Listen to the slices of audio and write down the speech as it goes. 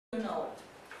No.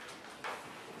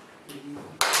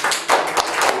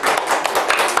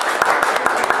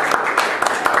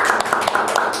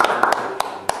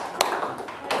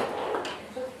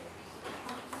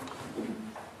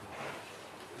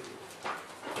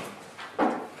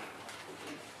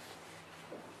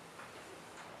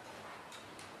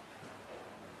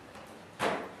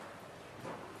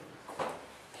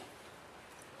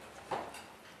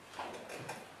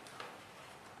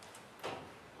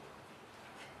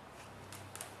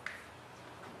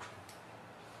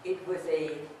 It was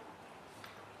a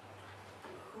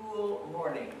cool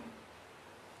morning,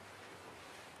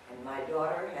 and my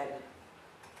daughter had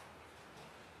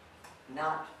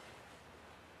not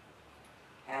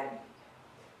had,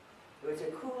 it was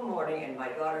a cool morning and my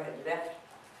daughter had left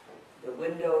the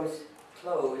windows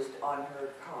closed on her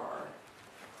car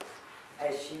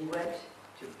as she went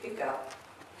to pick up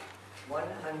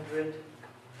 100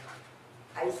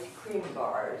 ice cream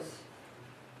bars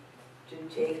to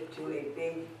take to a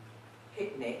big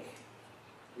picnic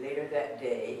later that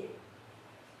day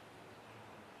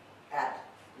at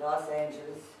Los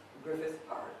Angeles Griffith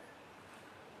Park.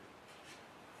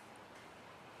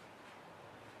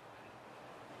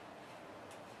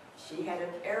 She had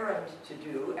an errand to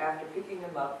do. After picking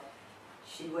them up,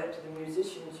 she went to the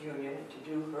Musicians Union to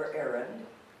do her errand.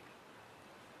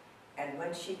 And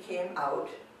when she came out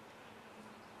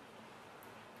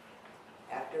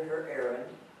after her errand,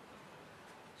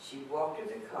 she walked to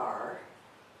the car,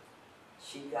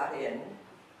 she got in,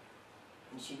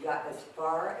 and she got as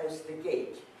far as the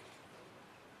gate.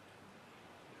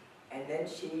 And then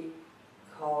she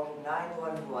called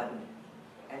 911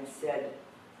 and said,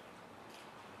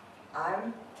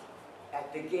 "I'm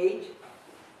at the gate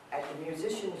at the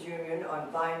Musicians Union on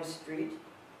Vine Street,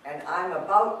 and I'm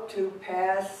about to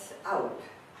pass out."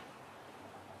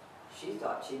 She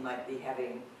thought she might be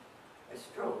having a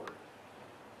stroke.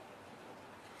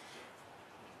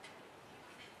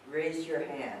 Raise your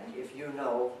hand if you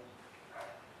know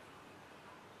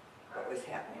what was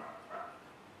happening.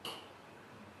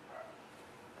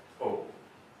 Oh.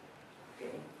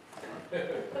 Okay.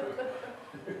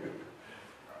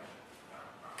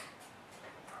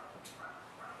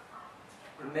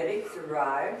 The medics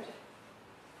arrived.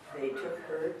 They took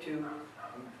her to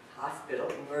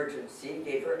hospital emergency,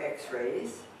 gave her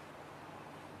x-rays,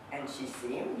 and she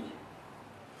seemed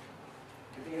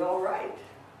to be all right.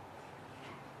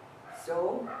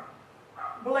 So,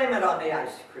 blame it on the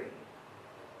ice cream.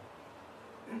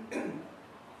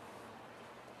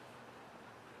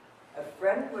 A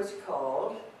friend was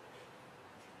called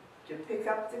to pick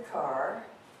up the car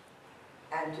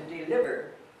and to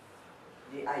deliver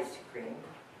the ice cream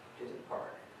to the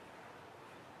park.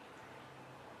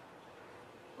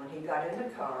 When he got in the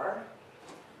car,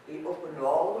 he opened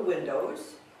all the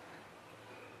windows,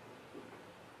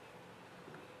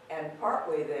 and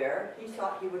partway there, he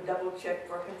thought he would double check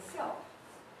for himself.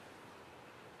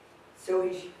 So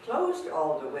he closed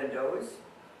all the windows,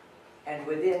 and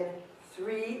within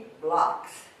 3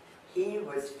 blocks, he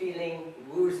was feeling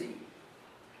woozy.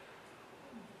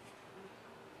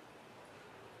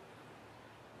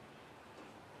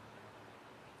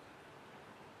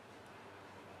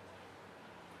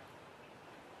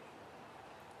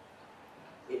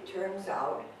 It turns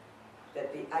out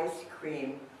that the ice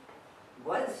cream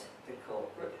was the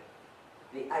culprit.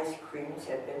 The ice creams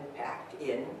had been packed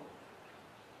in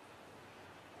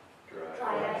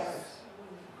Dry ice.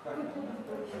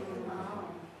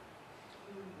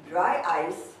 Dry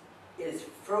ice is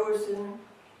frozen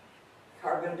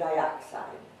carbon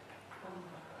dioxide.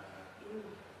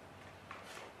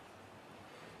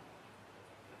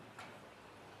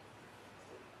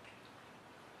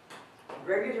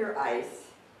 Regular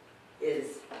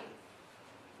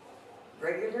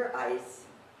ice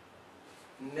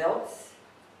melts,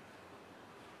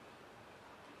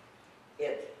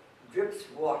 it drips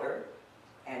water,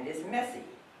 and is messy.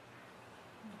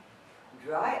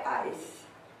 Dry ice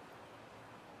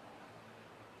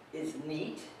is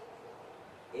neat,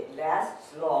 it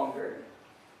lasts longer,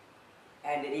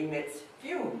 and it emits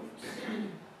fumes.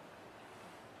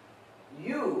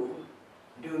 You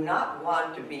do not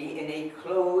want to be in a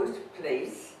closed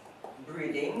place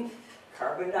breathing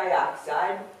carbon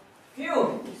dioxide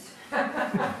fumes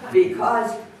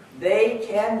because they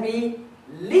can be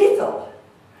lethal.